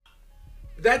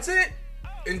That's it.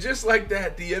 And just like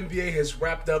that, the NBA has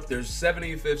wrapped up their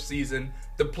 75th season.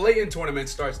 The play-in tournament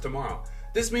starts tomorrow.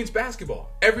 This means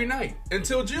basketball every night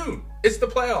until June. It's the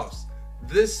playoffs.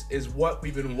 This is what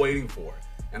we've been waiting for.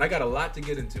 And I got a lot to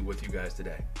get into with you guys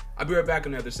today. I'll be right back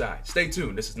on the other side. Stay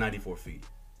tuned. This is 94 Feet.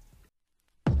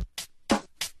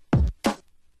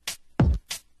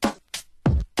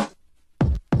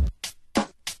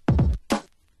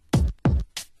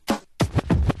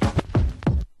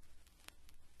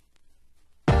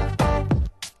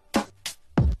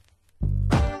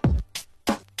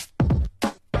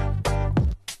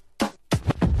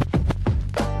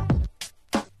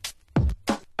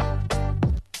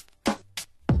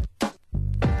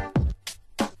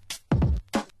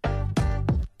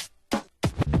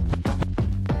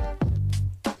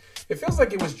 It feels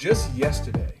like it was just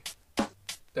yesterday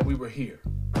that we were here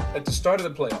at the start of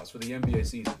the playoffs for the NBA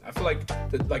season. I feel like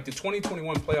the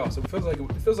 2021 playoffs. It feels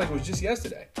like it was just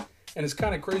yesterday, and it's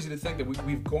kind of crazy to think that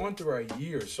we've gone through our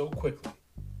year so quickly.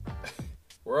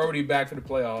 We're already back for the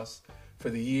playoffs for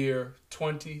the year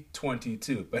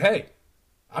 2022. But hey,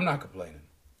 I'm not complaining.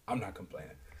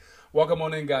 Welcome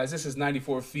on in, guys. This is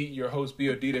 94 Feet. Your host, B.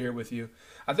 Odita, here with you.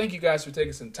 I thank you guys for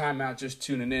taking some time out, just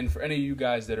tuning in. For any of you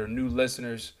guys that are new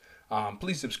listeners,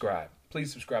 please subscribe.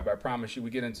 I promise you, we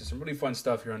get into some really fun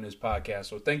stuff here on this podcast.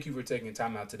 So thank you for taking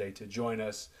time out today to join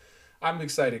us. I'm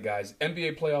excited, guys.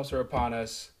 NBA playoffs are upon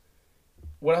us.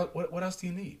 What else do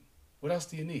you need? What else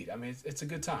do you need? I mean, it's a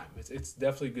good time. It's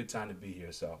definitely a good time to be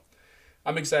here. So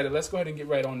I'm excited. Let's go ahead and get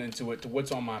right on into it, to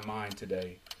what's on my mind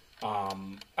today.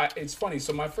 It's funny.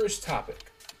 So my first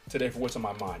topic today for what's on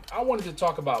my mind, I wanted to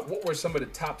talk about what were some of the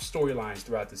top storylines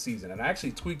throughout the season. And I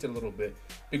actually tweaked it a little bit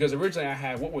because originally I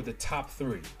had what were the top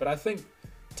three. But I think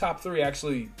top three,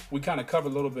 actually, we kind of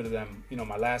covered a little bit of them. You know,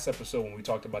 my last episode when we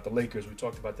talked about the Lakers, we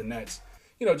talked about the Nets.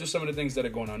 You know, just some of the things that are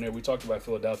going on there. We talked about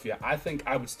Philadelphia. I think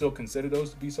I would still consider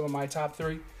those to be some of my top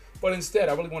three. But instead,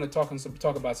 I really want to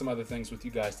talk about some other things with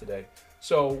you guys today.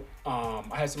 So I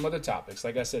had some other topics,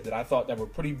 like I said, that I thought that were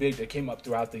pretty big that came up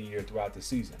throughout the year, throughout the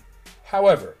season.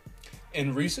 However,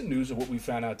 in recent news of what we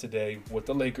found out today with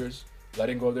the Lakers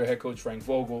letting go of their head coach Frank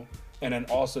Vogel, and then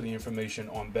also the information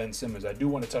on Ben Simmons, I do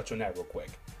want to touch on that real quick.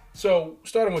 So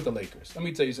starting with the Lakers, let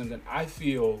me tell you something. I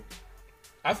feel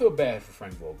bad for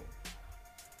Frank Vogel.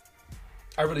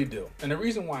 I really do. And the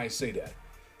reason why I say that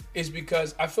is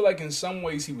because I feel like in some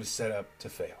ways he was set up to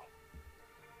fail.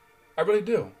 I really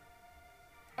do.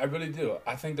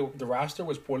 I think the roster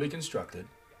was poorly constructed.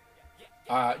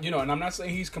 And I'm not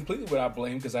saying he's completely without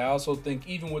blame, because I also think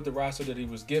even with the roster that he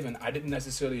was given, I didn't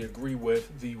necessarily agree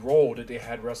with the role that they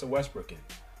had Russell Westbrook in.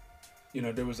 You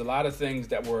know, there was a lot of things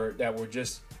that were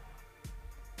just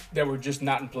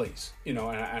not in place. You know,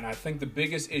 and I think the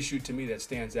biggest issue to me that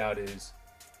stands out is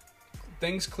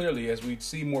things clearly, as we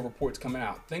see more reports coming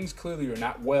out, things clearly are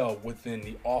not well within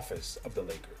the office of the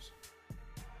Lakers.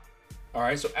 All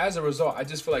right, so as a result, I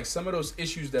just feel like some of those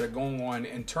issues that are going on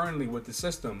internally with the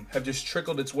system have just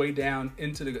trickled its way down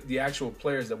into the actual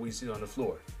players that we see on the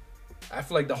floor. I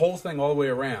feel like the whole thing all the way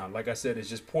around, like I said, is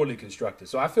just poorly constructed.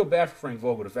 So I feel bad for Frank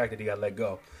Vogel, the fact that he got let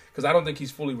go, because I don't think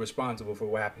he's fully responsible for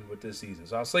what happened with this season.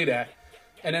 So I'll say that.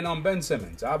 And then on Ben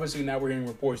Simmons, obviously now we're hearing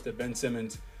reports that Ben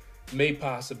Simmons may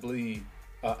possibly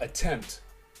attempt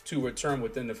to return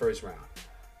within the first round.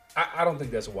 I don't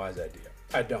think that's a wise idea.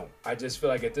 I don't. I just feel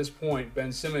like at this point,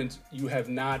 Ben Simmons, you have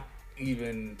not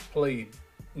even played,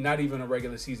 not even a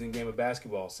regular season game of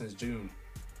basketball since June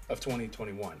of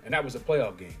 2021. And that was a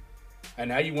playoff game. And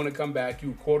now you want to come back,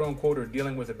 you quote unquote are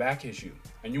dealing with a back issue.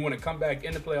 And you want to come back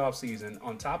in the playoff season.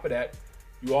 On top of that,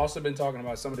 you also been talking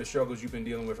about some of the struggles you've been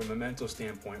dealing with from a mental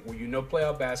standpoint, where you know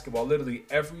playoff basketball, literally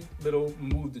every little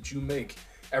move that you make,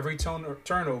 every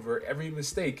turnover, every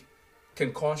mistake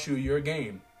can cost you your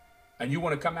game. And you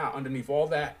want to come out underneath all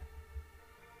that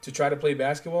to try to play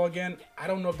basketball again? I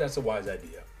don't know if that's a wise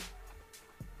idea.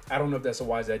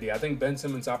 I think Ben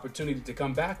Simmons' opportunity to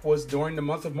come back was during the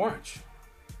month of March.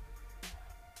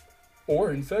 Or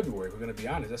in February, we're going to be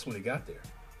honest. That's when he got there.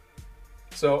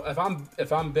 So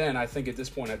if I'm Ben, I think at this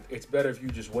point, it's better if you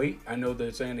just wait. I know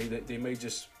they're saying they may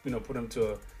just, put him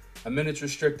to a minutes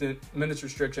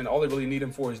restriction. All they really need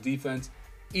him for is defense.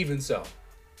 Even so,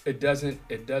 it doesn't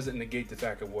negate the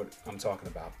fact of what I'm talking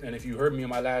about. And if you heard me in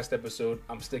my last episode,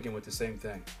 I'm sticking with the same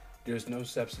thing. There's no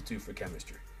substitute for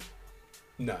chemistry.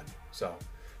 None. So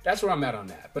that's where I'm at on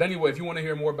that. But anyway, if you want to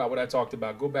hear more about what I talked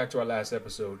about, go back to our last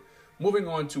episode. Moving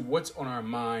on to what's on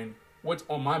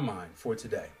my mind for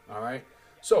today. All right.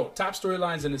 So top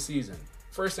storylines in the season.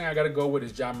 First thing I got to go with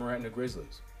is Ja Morant and the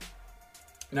Grizzlies.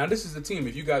 Now, this is the team,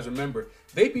 if you guys remember,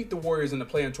 they beat the Warriors in the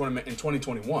play-in tournament in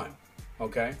 2021.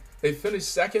 Okay. They finished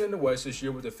second in the West this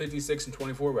year with a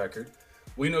 56-24 record.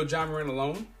 We know Ja Morant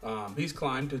alone. He's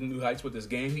climbed to new heights with his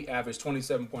game. He averaged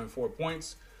 27.4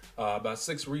 points, about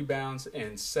 6 rebounds,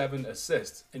 and 7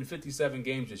 assists in 57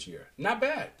 games this year. Not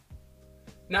bad.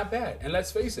 Not bad. And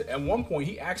let's face it, at one point,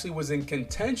 he actually was in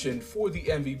contention for the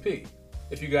MVP,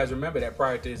 if you guys remember that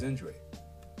prior to his injury.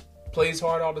 Plays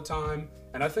hard all the time.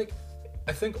 And I think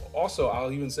also,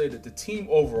 I'll even say that the team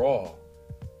overall,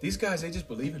 these guys, they just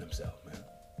believe in themselves, man.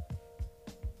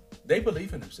 They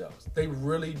believe in themselves. They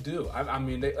really do. I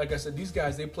mean, like I said, these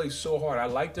guys, they play so hard. I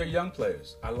like their young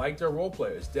players. I like their role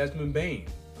players. Desmond Bane.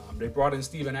 They brought in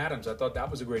Steven Adams. I thought that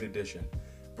was a great addition.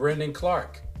 Brandon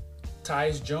Clark.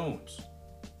 Tyus Jones.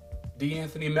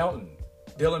 DeAnthony Melton.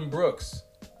 Dylan Brooks.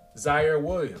 Zaire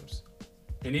Williams.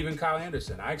 And even Kyle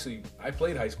Anderson. I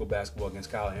played high school basketball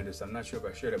against Kyle Anderson. I'm not sure if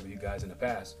I shared that with you guys in the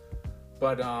past.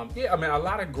 But, yeah, I mean, a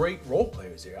lot of great role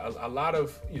players here. A lot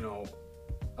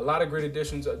of great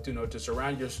additions, to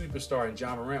surround your superstar and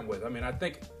Ja Morant with. I mean, I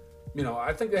think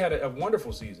they had a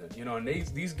wonderful season, and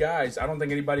these guys, I don't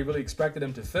think anybody really expected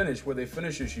them to finish where they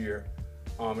finished this year.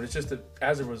 And it's just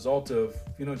as a result of,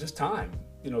 just time.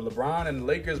 LeBron and the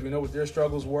Lakers, we know what their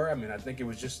struggles were. I mean, I think it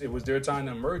was their time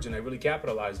to emerge, and they really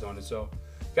capitalized on it. So,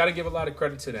 got to give a lot of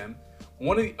credit to them.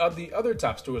 One of the other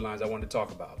top storylines I wanted to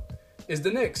talk about is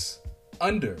the Knicks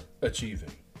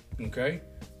underachieving. Okay?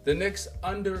 The Knicks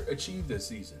underachieved this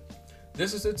season.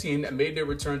 This is a team that made their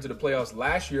return to the playoffs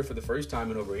last year for the first time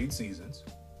in over 8 seasons.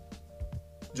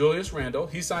 Julius Randle,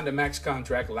 he signed a max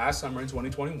contract last summer in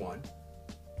 2021.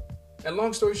 And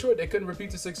long story short, they couldn't repeat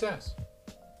the success.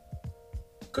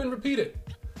 Couldn't repeat it.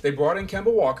 They brought in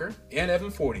Kemba Walker and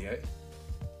Evan Fournier.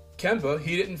 Kemba,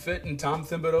 he didn't fit in Tom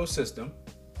Thibodeau's system.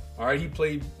 All right, he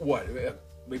played,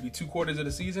 maybe 2 quarters of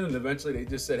the season, and eventually they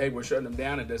just said, hey, we're shutting him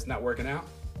down, and that's not working out.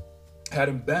 Had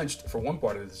him benched for one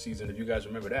part of the season, if you guys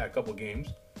remember that, a couple games.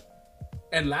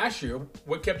 And last year,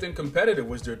 what kept them competitive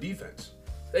was their defense.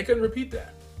 They couldn't repeat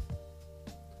that.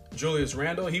 Julius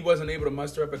Randle, he wasn't able to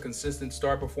muster up a consistent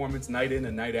star performance night in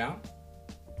and night out.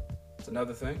 It's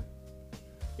another thing.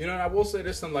 And I will say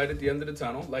there's some light at the end of the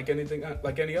tunnel, like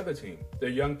any other team. Their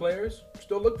young players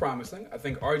still look promising. I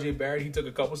think RJ Barrett, he took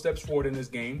a couple steps forward in this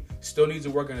game. Still needs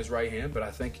to work on his right hand, but I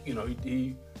think,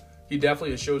 he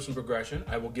definitely has showed some progression.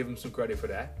 I will give him some credit for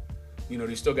that.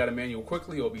 They still got Emmanuel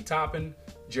Quickley, Obi Toppin,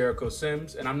 Jericho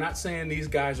Sims. And I'm not saying these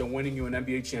guys are winning you an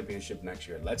NBA championship next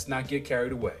year. Let's not get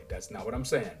carried away. That's not what I'm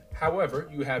saying. However,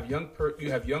 you have young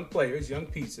players, young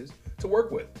pieces to work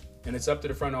with. And it's up to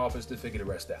the front office to figure the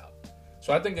rest out.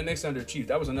 So I think the Knicks underachieved.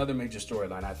 That was another major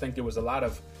storyline. I think there was a lot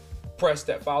of press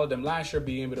that followed them last year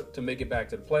being able to make it back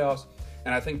to the playoffs.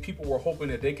 And I think people were hoping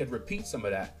that they could repeat some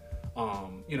of that.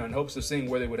 In hopes of seeing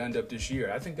where they would end up this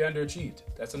year. I think they underachieved.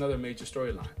 That's another major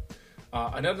storyline.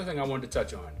 Another thing I wanted to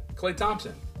touch on, Klay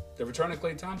Thompson, the return of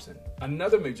Klay Thompson.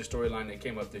 Another major storyline that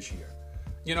came up this year.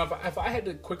 If I had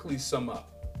to quickly sum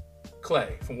up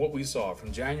Klay from what we saw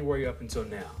from January up until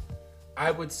now,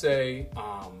 I would say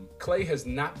Klay has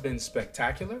not been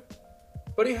spectacular,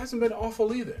 but he hasn't been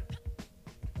awful either.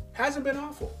 Hasn't been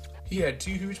awful. He had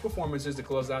 2 huge performances to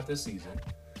close out this season.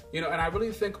 And I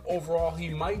really think overall he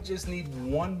might just need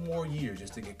 1 more year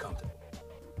just to get comfortable.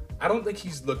 I don't think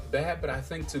he's looked bad, but I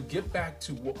think to get back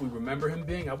to what we remember him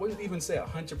being, I wouldn't even say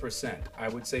 100%. I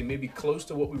would say maybe close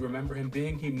to what we remember him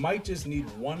being. He might just need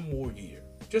 1 more year.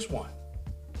 Just 1.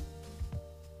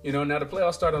 Now the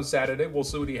playoffs start on Saturday. We'll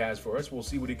see what he has for us. We'll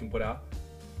see what he can put out.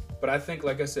 But I think,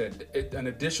 like I said, an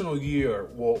additional year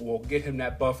will get him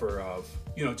that buffer of,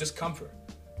 just comfort.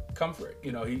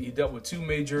 He dealt with 2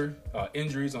 major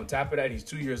injuries. On top of that, he's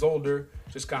 2 years older,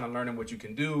 just kind of learning what you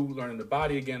can do, learning the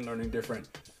body again, learning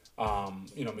different,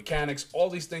 mechanics. All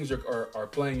these things are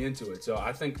playing into it. So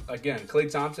I think, again,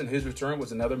 Klay Thompson, his return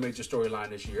was another major storyline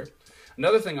this year.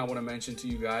 Another thing I want to mention to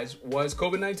you guys was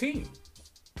COVID-19.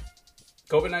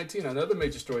 COVID-19, another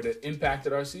major story that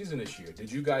impacted our season this year. Did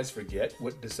you guys forget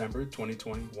what December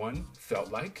 2021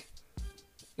 felt like?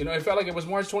 It felt like it was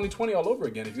March 2020 all over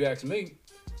again, if you ask me.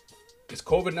 His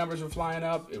COVID numbers were flying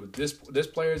up. It was this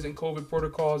player's in COVID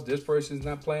protocols. This person's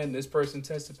not playing. This person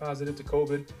tested positive to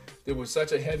COVID. There was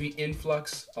such a heavy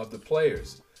influx of the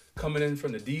players coming in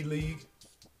from the D League.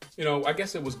 I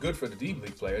guess it was good for the D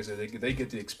League players that they get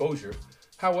the exposure.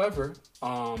 However,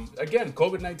 again,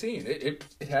 COVID-19, it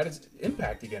had its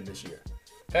impact again this year.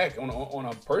 Heck, on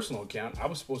a personal account, I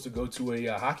was supposed to go to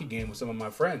a hockey game with some of my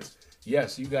friends.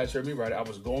 Yes, you guys heard me right. I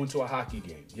was going to a hockey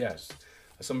game. Yes.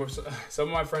 Some of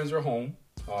my friends are home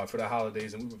for the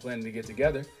holidays, and we were planning to get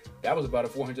together. That was about a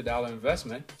 $400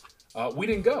 investment. We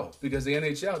didn't go because the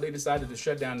NHL, they decided to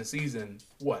shut down the season,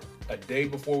 a day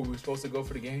before we were supposed to go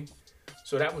for the game?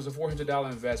 So that was a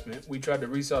 $400 investment. We tried to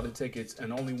resell the tickets,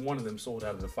 and only one of them sold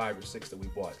out of the 5 or 6 that we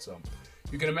bought. So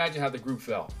you can imagine how the group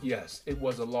felt. Yes, it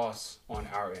was a loss on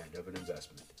our end of an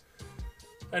investment.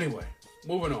 Anyway,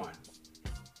 moving on.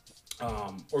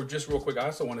 Or just real quick, I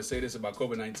also want to say this about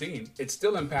COVID-19. It's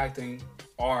still impacting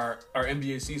our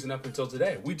NBA season up until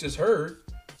today. We just heard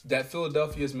that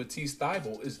Philadelphia's Matisse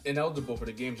Thybulle is ineligible for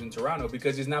the games in Toronto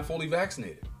because he's not fully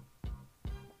vaccinated.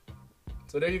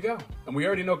 So there you go. And we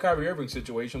already know Kyrie Irving's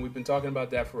situation. We've been talking about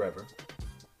that forever.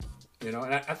 You know,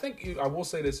 and I think I will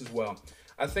say this as well.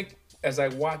 I think as I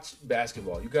watch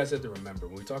basketball, you guys have to remember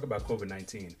when we talk about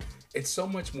COVID-19, it's so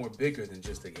much more bigger than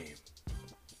just a game.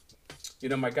 You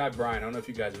know, my guy Brian, I don't know if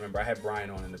you guys remember, I had Brian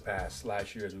on in the past,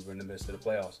 last year as we were in the midst of the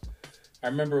playoffs. I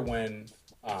remember when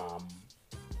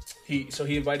he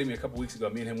invited me a couple weeks ago.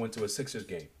 Me and him went to a Sixers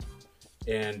game.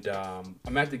 And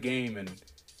I'm at the game, and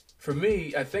for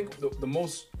me, I think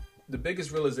the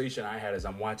biggest realization I had as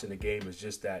I'm watching the game is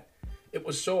just that it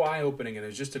was so eye-opening, and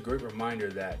it's just a great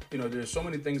reminder that, you know, there's so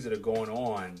many things that are going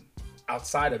on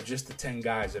outside of just the 10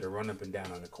 guys that are running up and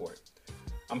down on the court.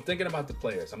 I'm thinking about the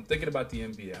players. I'm thinking about the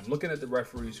NBA. I'm looking at the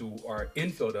referees who are in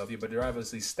Philadelphia, but they're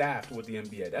obviously staffed with the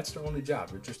NBA. That's their only job.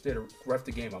 They're just there to ref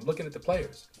the game. I'm looking at the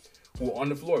players who are on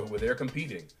the floor, who are there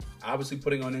competing, obviously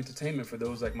putting on entertainment for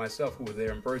those like myself who were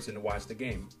there in person to watch the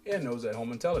game, and those at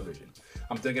home on television.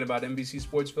 I'm thinking about NBC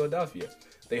Sports Philadelphia.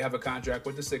 They have a contract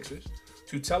with the Sixers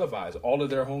to televise all of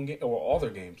their home games, or all their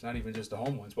games, not even just the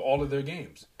home ones, but all of their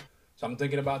games. So I'm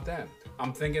thinking about them.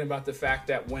 I'm thinking about the fact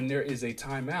that when there is a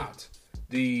timeout,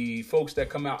 the folks that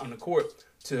come out on the court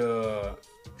to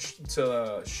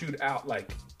shoot out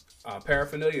like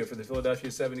paraphernalia for the Philadelphia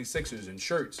 76ers and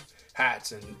shirts,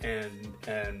 hats,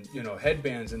 and you know,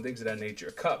 headbands and things of that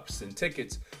nature, cups and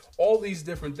tickets, all these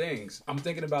different things. I'm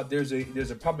thinking about there's a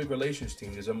public relations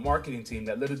team, there's a marketing team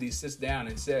that literally sits down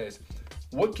and says,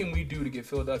 what can we do to get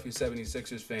Philadelphia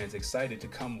 76ers fans excited to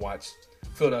come watch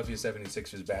Philadelphia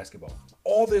 76ers basketball?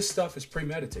 All this stuff is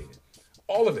premeditated.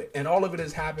 All of it. And all of it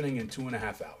is happening in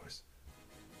 2.5 hours.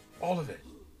 All of it.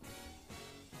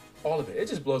 All of it. It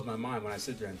just blows my mind when I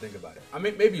sit there and think about it. I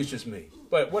mean, maybe it's just me,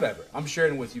 but whatever. I'm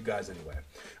sharing it with you guys anyway.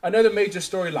 Another major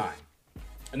storyline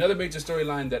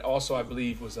that also I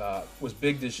believe was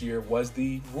big this year was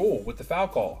the rule with the foul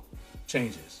call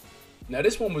changes. Now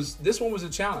this one was a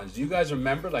challenge. Do you guys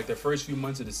remember, like, the first few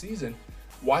months of the season,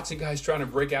 watching guys trying to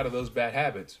break out of those bad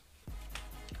habits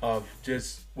of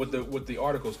just what the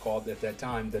articles called at that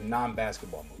time the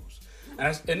non-basketball moves,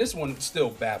 and this one still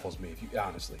baffles me, if you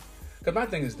honestly, because my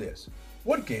thing is this: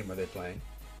 what game are they playing?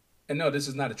 And no, this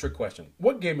is not a trick question.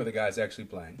 What game are the guys actually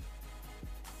playing?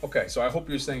 Okay, so I hope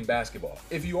you're saying basketball.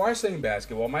 If you are saying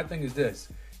basketball, my thing is this: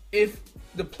 if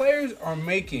the players are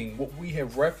making what we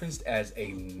have referenced as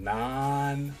a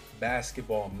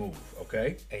non-basketball move,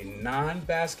 okay, a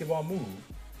non-basketball move,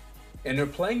 and they're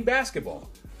playing basketball,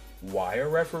 why are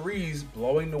referees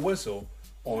blowing the whistle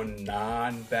on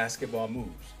non-basketball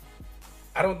moves?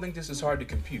 I don't think this is hard to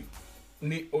compute,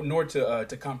 nor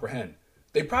to comprehend.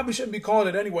 They probably shouldn't be calling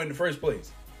it anyway in the first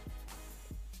place.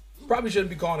 Probably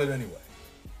shouldn't be calling it anyway.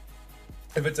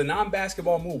 If it's a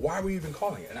non-basketball move, why are we even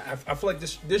calling it? And I feel like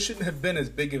this shouldn't have been as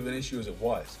big of an issue as it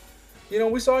was. You know,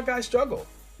 we saw a guy struggle.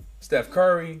 Steph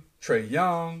Curry, Trae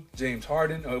Young, James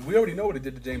Harden. We already know what it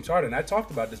did to James Harden. I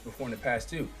talked about this before in the past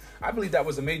too. I believe that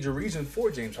was a major reason for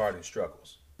James Harden's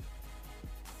struggles,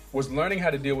 was learning how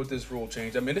to deal with this rule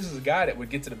change. I mean, this is a guy that would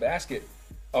get to the basket.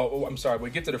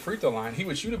 Would get to the free throw line. He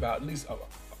would shoot about at least,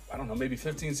 I don't know, maybe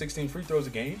 15, 16 free throws a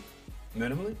game,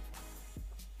 minimally.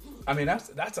 I mean,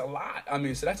 that's a lot. I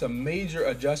mean, so that's a major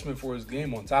adjustment for his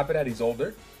game. On top of that, he's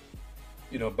older.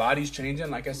 You know, body's changing.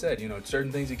 Like I said, you know,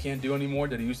 certain things he can't do anymore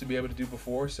that he used to be able to do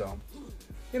before. So,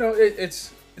 you know,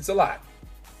 it's a lot.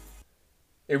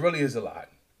 It really is a lot.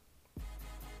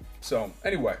 So,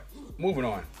 anyway, moving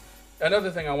on. Another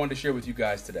thing I wanted to share with you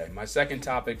guys today, my second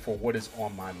topic for what is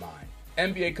on my mind.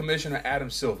 NBA Commissioner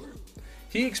Adam Silver.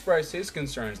 He expressed his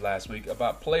concerns last week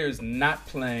about players not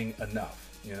playing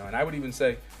enough. You know, and I would even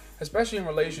say, especially in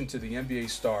relation to the NBA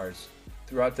stars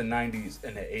throughout the 90s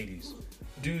and the 80s.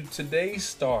 Do today's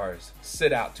stars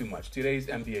sit out too much? Today's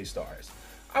NBA stars?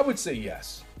 I would say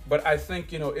yes. But I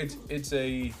think, you know, it's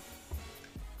a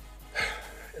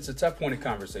tough point of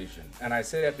conversation. And I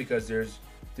say that because there's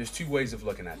two ways of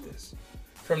looking at this.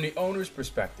 From the owner's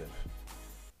perspective,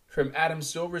 from Adam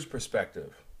Silver's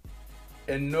perspective,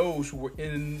 and those who were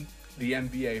in the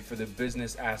NBA for the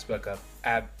business aspect of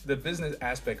it,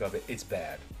 it's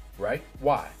bad, right?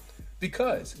 Why?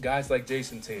 Because guys like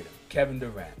Jason Tatum, Kevin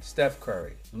Durant, Steph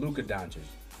Curry, Luka Doncic,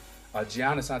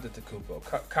 Giannis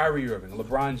Antetokounmpo, Kyrie Irving,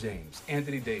 LeBron James,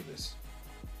 Anthony Davis,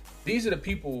 These are the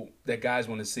people that guys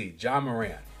want to see. John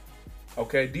Moran.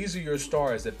 Okay, these are your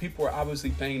stars that people are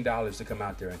obviously paying dollars to come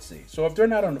out there and see. So if they're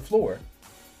not on the floor,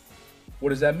 what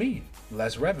does that mean?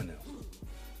 Less revenue,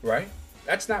 right?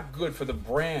 That's not good for the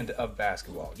brand of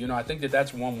basketball. I think that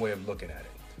that's one way of looking at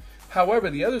it. However,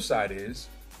 the other side is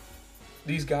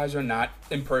these guys are not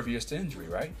impervious to injury,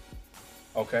 right?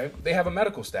 Okay, they have a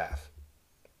medical staff.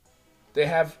 They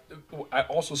have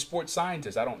also sports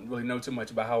scientists. I don't really know too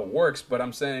much about how it works, but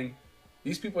I'm saying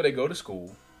these people, they go to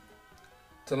school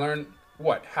to learn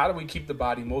how do we keep the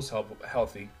body most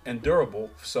healthy and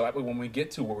durable so that when we get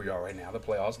to where we are right now, the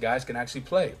playoffs, guys can actually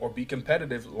play or be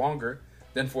competitive longer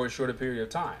than for a shorter period of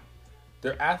time.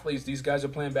 They're athletes. These guys are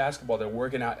playing basketball. They're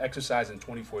working out, exercising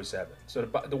 24/7. So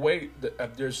the way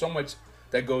there's so much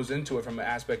that goes into it from an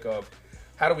aspect of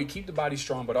how do we keep the body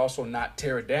strong but also not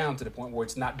tear it down to the point where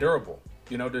it's not durable.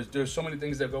 There's so many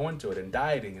things that go into it, and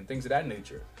dieting and things of that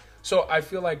nature. So I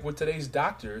feel like with today's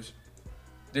doctors,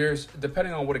 there's,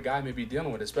 depending on what a guy may be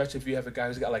dealing with, especially if you have a guy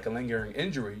who's got like a lingering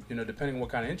injury, depending on what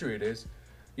kind of injury it is,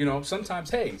 sometimes,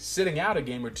 hey, sitting out a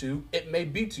game or two, it may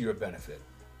be to your benefit.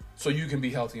 So you can be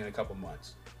healthy in a couple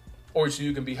months. Or so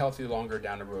you can be healthy longer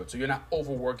down the road. So you're not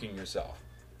overworking yourself.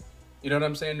 You know what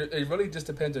I'm saying? It really just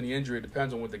depends on the injury. It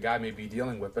depends on what the guy may be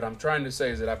dealing with. But I'm trying to say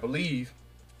is that I believe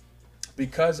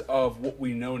because of what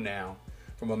we know now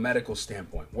from a medical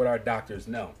standpoint, what our doctors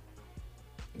know,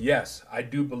 yes, I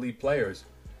do believe players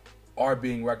are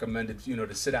being recommended,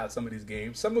 to sit out some of these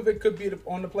games. Some of it could be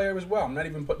on the player as well. I'm not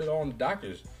even putting it all on the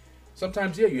doctors.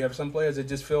 Sometimes, yeah, you have some players that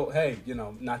just feel, hey,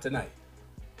 not tonight.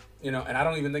 And I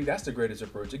don't even think that's the greatest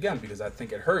approach, again, because I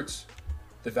think it hurts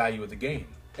the value of the game,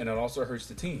 and it also hurts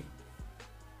the team.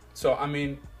 So, I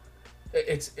mean,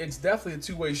 it's definitely a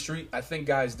two-way street. I think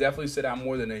guys definitely sit out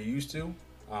more than they used to.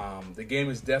 The game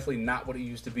is definitely not what it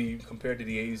used to be compared to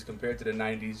the 80s, compared to the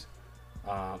 90s.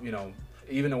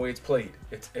 Even the way it's played,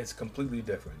 it's completely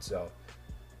different. So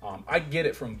I get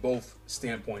it from both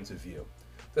standpoints of view.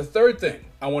 The third thing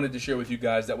I wanted to share with you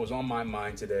guys that was on my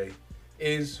mind today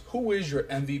is who is your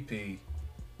MVP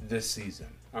this season?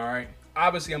 All right.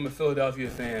 Obviously, I'm a Philadelphia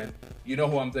fan. You know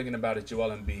who I'm thinking about is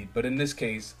Joel Embiid. But in this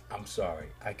case, I'm sorry.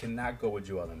 I cannot go with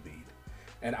Joel Embiid.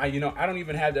 And I don't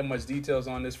even have that much details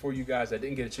on this for you guys. I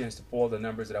didn't get a chance to pull the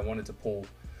numbers that I wanted to pull.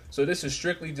 So this is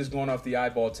strictly just going off the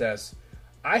eyeball test.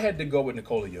 I had to go with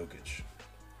Nikola Jokic.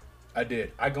 I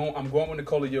did. I'm going with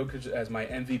Nikola Jokic as my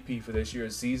MVP for this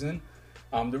year's season.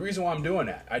 The reason why I'm doing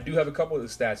that, I do have a couple of the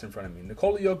stats in front of me.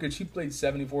 Nikola Jokic, he played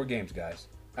 74 games, guys,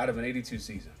 out of an 82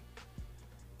 season.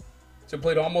 So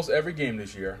played almost every game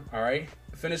this year, all right?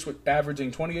 Finished with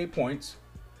averaging 28 points,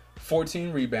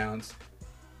 14 rebounds,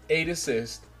 8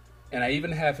 assists, and I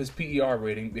even have his PER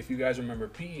rating. If you guys remember,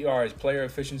 PER is player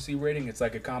efficiency rating. It's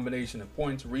like a combination of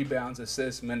points, rebounds,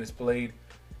 assists, minutes played.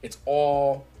 It's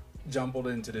all jumbled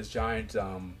into this giant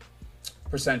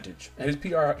percentage. And his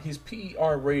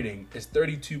PER rating is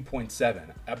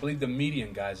 32.7. I believe the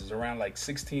median, guys, is around like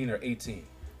 16 or 18.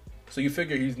 So you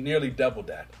figure he's nearly doubled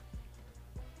that.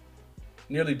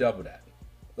 Nearly double that.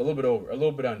 A little bit over, a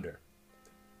little bit under.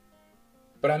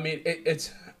 But I mean,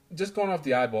 it's just going off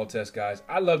the eyeball test, guys.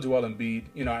 I love Joel Embiid,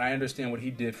 and I understand what he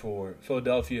did for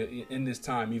Philadelphia in this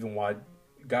time, even while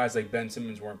guys like Ben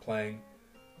Simmons weren't playing.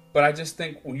 But I just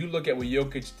think when you look at what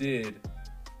Jokic did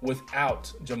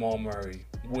without Jamal Murray,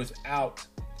 without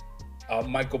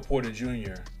Michael Porter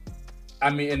Jr.,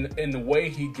 I mean, in the way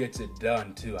he gets it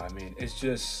done, too, I mean, it's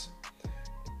just...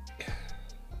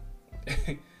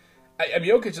 I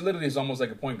mean, Jokic literally is almost like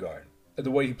a point guard,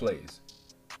 the way he plays.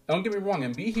 Don't get me wrong,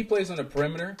 Embiid, he plays on the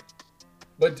perimeter,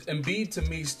 but Embiid to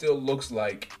me still looks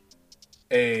like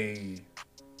a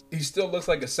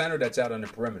center that's out on the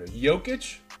perimeter.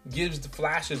 Jokic gives the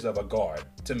flashes of a guard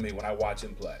to me when I watch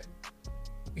him play.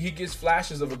 He gives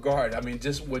flashes of a guard. I mean,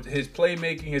 just with his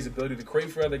playmaking, his ability to create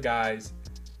for other guys,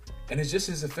 and it's just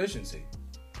his efficiency.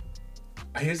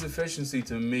 His efficiency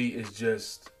to me is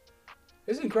just,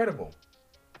 it's incredible.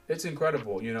 It's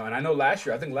incredible, and I know last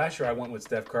year I went with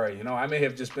Steph Curry. I may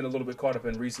have just been a little bit caught up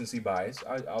in recency bias.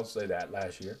 I'll say that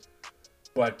last year.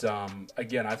 But,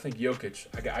 again, I think Jokic,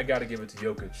 I got to give it to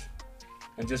Jokic.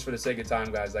 And just for the sake of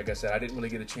time, guys, like I said, I didn't really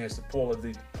get a chance to pull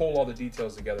all the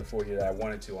details together for you that I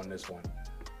wanted to on this one.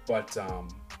 But,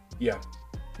 yeah,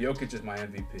 Jokic is my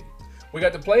MVP. We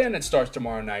got the play-in that starts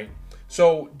tomorrow night.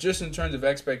 So just in terms of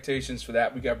expectations for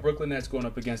that, we got Brooklyn Nets going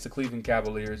up against the Cleveland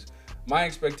Cavaliers. My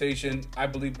expectation, I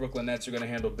believe Brooklyn Nets are going to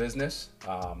handle business.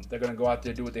 They're going to go out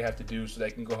there, do what they have to do so they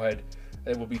can go ahead.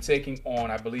 They will be taking on,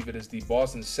 I believe it is the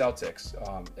Boston Celtics,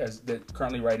 as that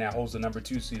currently right now holds the number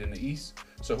 2 seed in the East.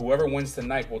 So whoever wins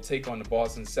tonight will take on the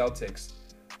Boston Celtics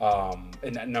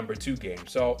in that number 2 game.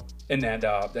 So in that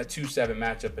 2-7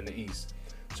 matchup in the East.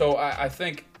 So I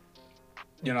think,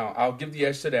 I'll give the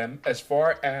edge to them. As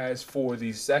far as for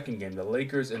the second game, the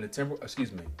Lakers and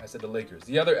the Lakers,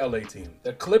 the other LA team,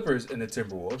 the Clippers and the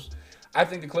Timberwolves. I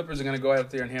think the Clippers are going to go out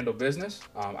there and handle business.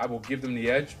 I will give them the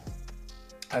edge.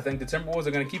 I think the Timberwolves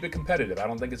are going to keep it competitive. I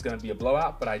don't think it's going to be a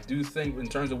blowout, but I do think in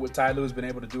terms of what Ty Lue has been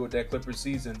able to do with that Clippers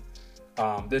season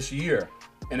this year,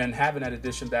 and then having that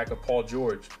addition back of Paul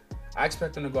George, I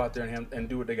expect them to go out there and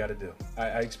do what they got to do.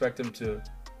 I expect them to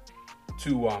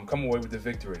come away with the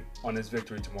victory on this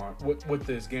victory tomorrow, with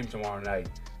this game tomorrow night.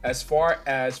 As far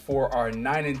as for our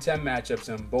 9 and 10 matchups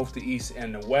in both the East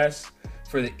and the West,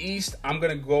 for the East, I'm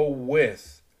gonna go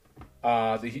with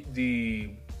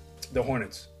the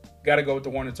Hornets. Got to go with the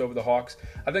Hornets over the Hawks.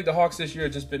 I think the Hawks this year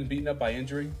have just been beaten up by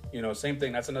injury. Same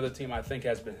thing. That's another team I think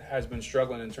has been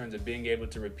struggling in terms of being able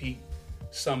to repeat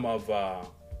some of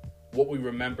what we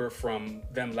remember from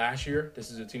them last year. This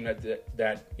is a team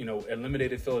that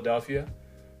eliminated Philadelphia.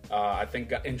 I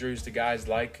think injuries to guys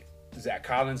like Zach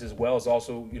Collins as well has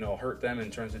also hurt them in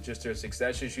terms of just their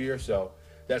success this year. So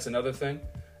that's another thing.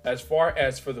 As far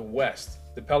as for the West,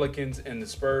 the Pelicans and the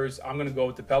Spurs, I'm going to go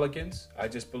with the Pelicans. I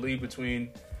just believe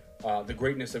between the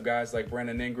greatness of guys like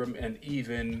Brandon Ingram and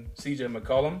even CJ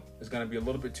McCollum is going to be a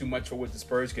little bit too much for what the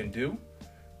Spurs can do.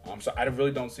 So I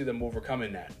really don't see them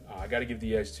overcoming that. I got to give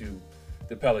the edge to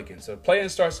the Pelicans. So play-in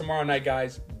starts tomorrow night,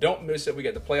 guys. Don't miss it. We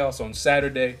got the playoffs on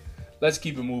Saturday. Let's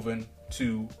keep it moving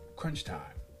to crunch time.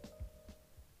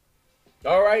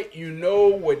 All right, you know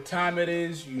what time it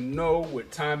is.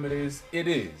 It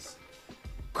is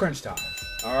crunch time.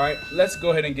 All right, let's go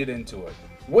ahead and get into it.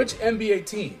 Which NBA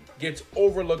team gets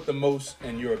overlooked the most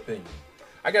in your opinion?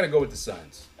 I got to go with the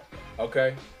Suns.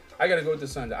 Okay? I got to go with the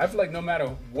Suns. I feel like no matter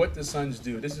what the Suns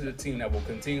do, this is a team that will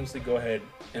continuously go ahead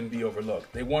and be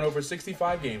overlooked. They won over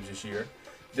 65 games this year.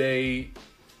 They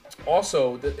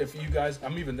also, if you guys,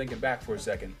 I'm even thinking back for a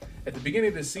second. At the beginning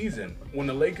of the season, when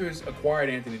the Lakers acquired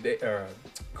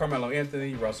Carmelo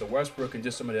Anthony, Russell Westbrook, and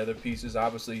just some of the other pieces,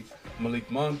 obviously Malik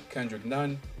Monk, Kendrick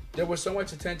Nunn, there was so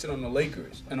much attention on the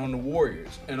Lakers and on the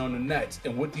Warriors and on the Nets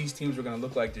and what these teams were going to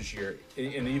look like this year,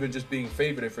 and even just being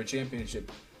favored for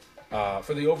championship,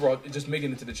 for the overall, just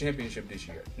making it to the championship this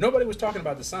year. Nobody was talking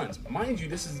about the Suns. Mind you,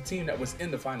 this is a team that was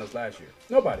in the finals last year.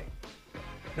 Nobody.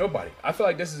 I feel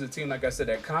like this is a team, like I said,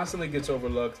 that constantly gets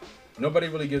overlooked. Nobody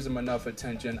really gives them enough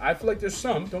attention. I feel like there's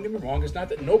some, don't get me wrong, it's not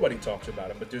that nobody talks about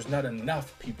them, but there's not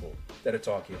enough people that are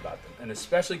talking about them. And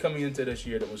especially coming into this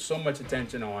year, there was so much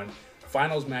attention on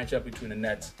finals matchup between the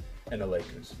Nets and the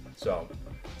Lakers. So,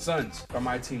 Suns are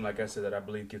my team, like I said, that I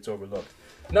believe gets overlooked.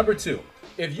 Number 2,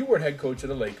 if you were head coach of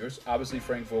the Lakers, obviously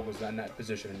Frank Vogel's not in that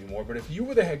position anymore, but if you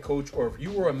were the head coach or if you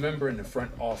were a member in the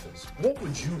front office, what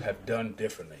would you have done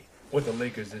differently with the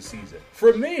Lakers this season?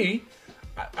 For me,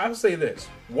 I would say this: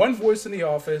 one voice in the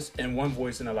office and one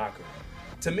voice in the locker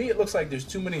room. To me, it looks like there's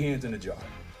too many hands in the jar.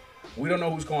 We don't know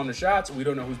who's calling the shots. We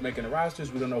don't know who's making the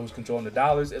rosters. We don't know who's controlling the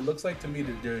dollars. It looks like to me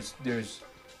that there's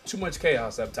too much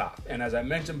chaos up top. And as I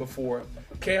mentioned before,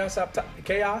 chaos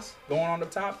going on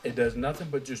up top, it does nothing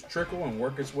but just trickle and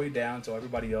work its way down to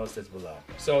everybody else that's below.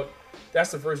 So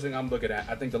that's the first thing I'm looking at.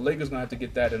 I think the Lakers going to have to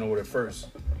get that in order first.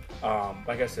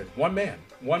 Like I said, one man,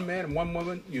 one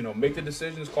woman, make the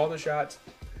decisions, call the shots.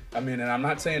 And I'm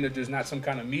not saying that there's not some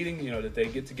kind of meeting, that they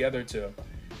get together to,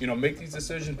 make these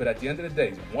decisions. But at the end of the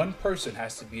day, one person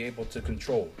has to be able to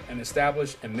control and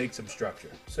establish and make some structure.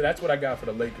 So that's what I got for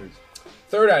the Lakers.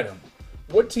 Third item,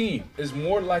 what team is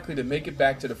more likely to make it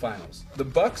back to the finals? The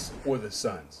Bucks or the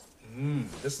Suns?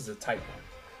 This is a tight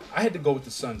one. I had to go with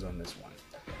the Suns on this one.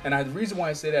 And the reason why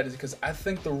I say that is because I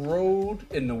think the road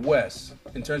in the West,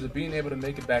 in terms of being able to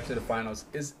make it back to the finals,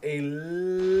 is a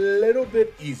little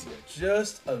bit easier.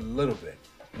 Just a little bit.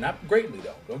 Not greatly,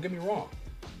 though. Don't get me wrong.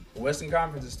 The Western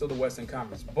Conference is still the Western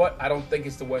Conference. But I don't think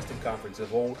it's the Western Conference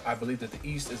of old. I believe that the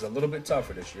East is a little bit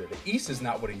tougher this year. The East is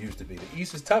not what it used to be. The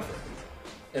East is tougher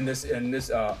in this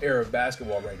era of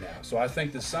basketball right now. So I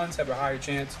think the Suns have a higher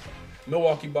chance.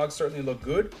 Milwaukee Bucks certainly look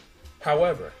good.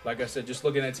 However, like I said, just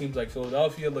looking at teams like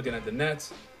Philadelphia, looking at the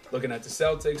Nets, looking at the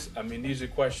Celtics, these are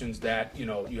questions that,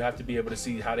 you have to be able to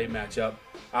see how they match up.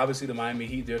 Obviously, the Miami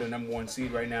Heat, they're the number 1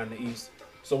 seed right now in the East.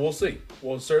 So we'll see.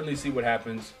 We'll certainly see what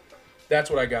happens. That's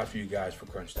what I got for you guys for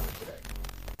Crunch Time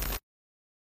today.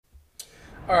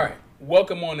 All right,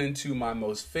 welcome on into my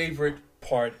most favorite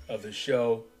part of the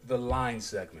show, the line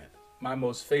segment. My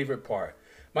most favorite part.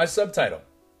 My subtitle,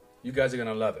 you guys are going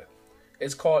to love it.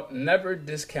 It's called Never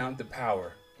Discount the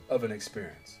Power of an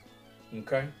Experience.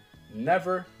 Okay?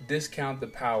 Never discount the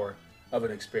power of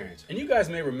an experience. And you guys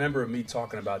may remember me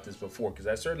talking about this before because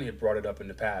I certainly had brought it up in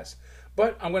the past.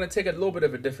 But I'm going to take a little bit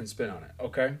of a different spin on it,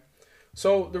 okay?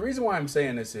 So the reason why I'm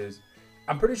saying this is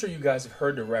I'm pretty sure you guys have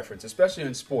heard the reference, especially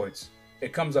in sports.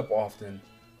 It comes up often,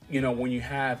 you know, when you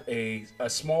have a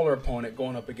smaller opponent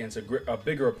going up against a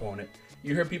bigger opponent.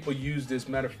 You hear people use this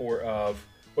metaphor of,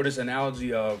 or this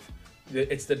analogy of,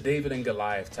 it's the David and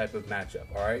Goliath type of matchup,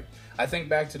 all right? I think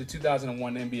back to the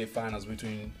 2001 NBA Finals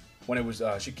between when it was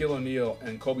Shaquille O'Neal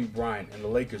and Kobe Bryant and the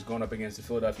Lakers going up against the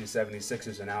Philadelphia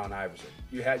 76ers and Allen Iverson.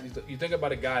 You think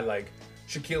about a guy like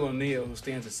Shaquille O'Neal, who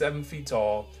stands at 7 feet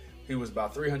tall. He was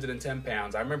about 310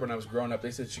 pounds. I remember when I was growing up,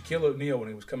 they said Shaquille O'Neal, when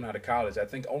he was coming out of college, I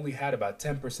think only had about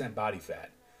 10% body fat.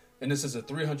 And this is a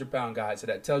 300-pound guy, so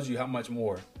that tells you how much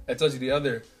more. That tells you the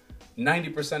other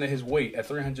 90% of his weight at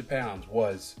 300 pounds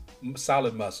was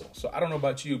solid muscle. So I don't know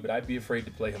about you, but I'd be afraid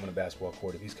to play him on a basketball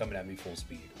court if he's coming at me full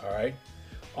speed, all right?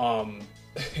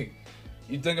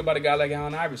 You think about a guy like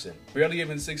Allen Iverson, barely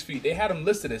even 6 feet. They had him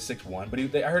listed as 6'1",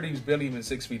 but I heard he was barely even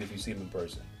 6 feet if you see him in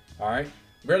person, all right?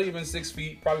 Barely even 6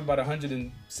 feet, probably about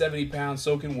 170 pounds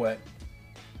soaking wet.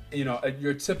 You know,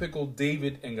 your typical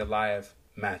David and Goliath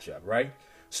matchup, right?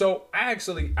 So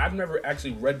I've never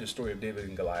actually read the story of David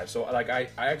and Goliath. So I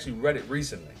actually read it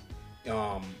recently.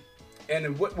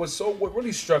 And what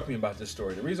really struck me about this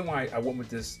story, the reason why I went with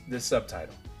this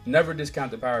subtitle, Never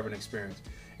Discount the Power of an Experience,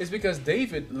 is because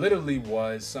David literally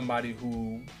was somebody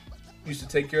who used to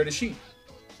take care of the sheep.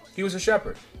 He was a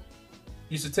shepherd.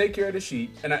 He used to take care of the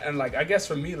sheep. And I guess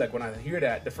for me, like when I hear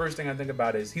that, the first thing I think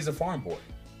about is he's a farm boy.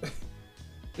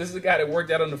 This is a guy that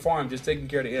worked out on the farm just taking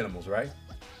care of the animals, right?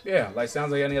 Yeah, like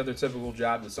sounds like any other typical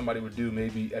job that somebody would do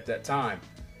maybe at that time.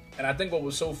 And I think what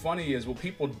was so funny is what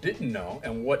people didn't know,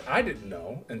 and what I didn't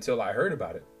know until I heard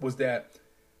about it, was that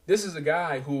this is a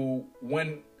guy who,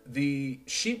 when the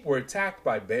sheep were attacked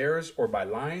by bears or by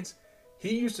lions,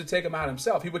 he used to take them out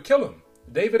himself. He would kill them.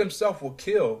 David himself will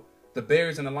kill the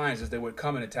bears and the lions as they would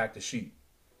come and attack the sheep.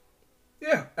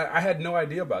 Yeah, I had no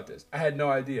idea about this. I had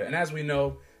no idea. And as we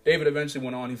know, David eventually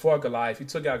went on. He fought Goliath. He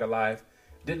took out Goliath.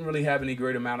 Didn't really have any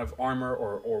great amount of armor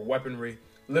or weaponry.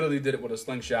 Literally did it with a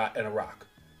slingshot and a rock.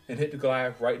 And hit the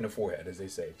Goliath right in the forehead, as they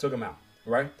say. Took him out,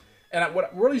 right? And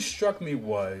what really struck me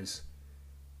was,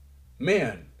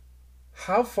 man,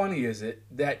 how funny is it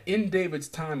that in David's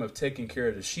time of taking care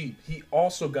of the sheep, he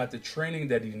also got the training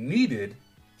that he needed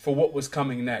for what was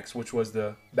coming next, which was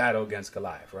the battle against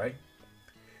Goliath, right?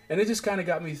 And it just kind of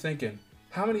got me thinking,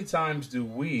 how many times do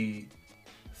we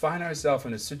find ourselves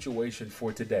in a situation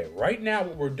for today, right now,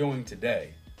 what we're doing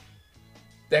today,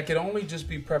 that could only just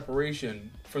be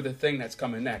preparation for the thing that's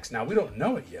coming next? Now, we don't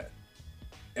know it yet.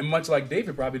 And much like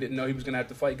David probably didn't know he was going to have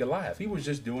to fight Goliath. He was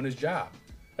just doing his job.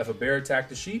 If a bear attacked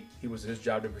the sheep, it was his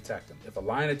job to protect him. If a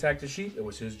lion attacked the sheep, it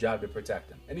was his job to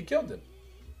protect him. And he killed them.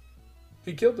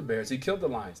 He killed the bears. He killed the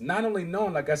lions. Not only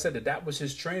knowing, like I said, that was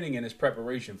his training and his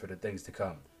preparation for the things to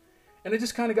come. And it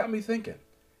just kind of got me thinking.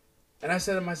 And I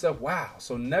said to myself, wow.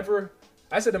 So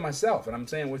I said to myself, and I'm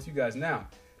saying with you guys now,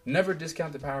 never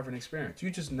discount the power of an experience.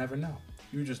 You just never know.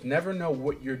 You just never know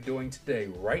what you're doing today,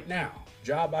 right now.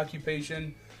 Job,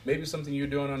 occupation, maybe something you're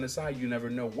doing on the side. You never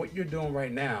know what you're doing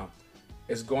right now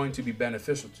is going to be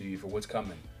beneficial to you for what's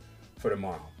coming for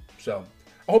tomorrow. So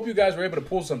I hope you guys were able to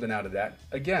pull something out of that.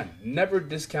 Again, never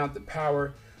discount the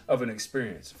power of an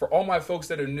experience. For all my folks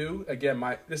that are new, again,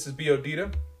 this is B.O.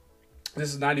 Dita.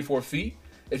 This is 94 Feet.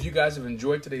 If you guys have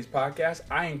enjoyed today's podcast,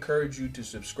 I encourage you to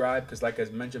subscribe because, like I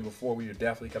mentioned before, we are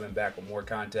definitely coming back with more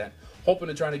content. Hoping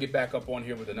to try to get back up on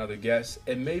here with another guest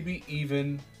and maybe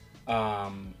even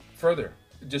further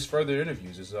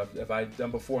interviews as I've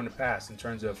done before in the past in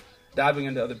terms of diving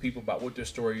into other people about what their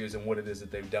story is and what it is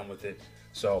that they've done with it.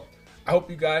 So I hope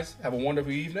you guys have a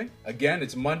wonderful evening. Again,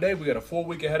 it's Monday. We got a full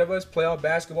week ahead of us. Playoff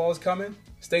basketball is coming.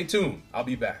 Stay tuned. I'll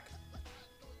be back.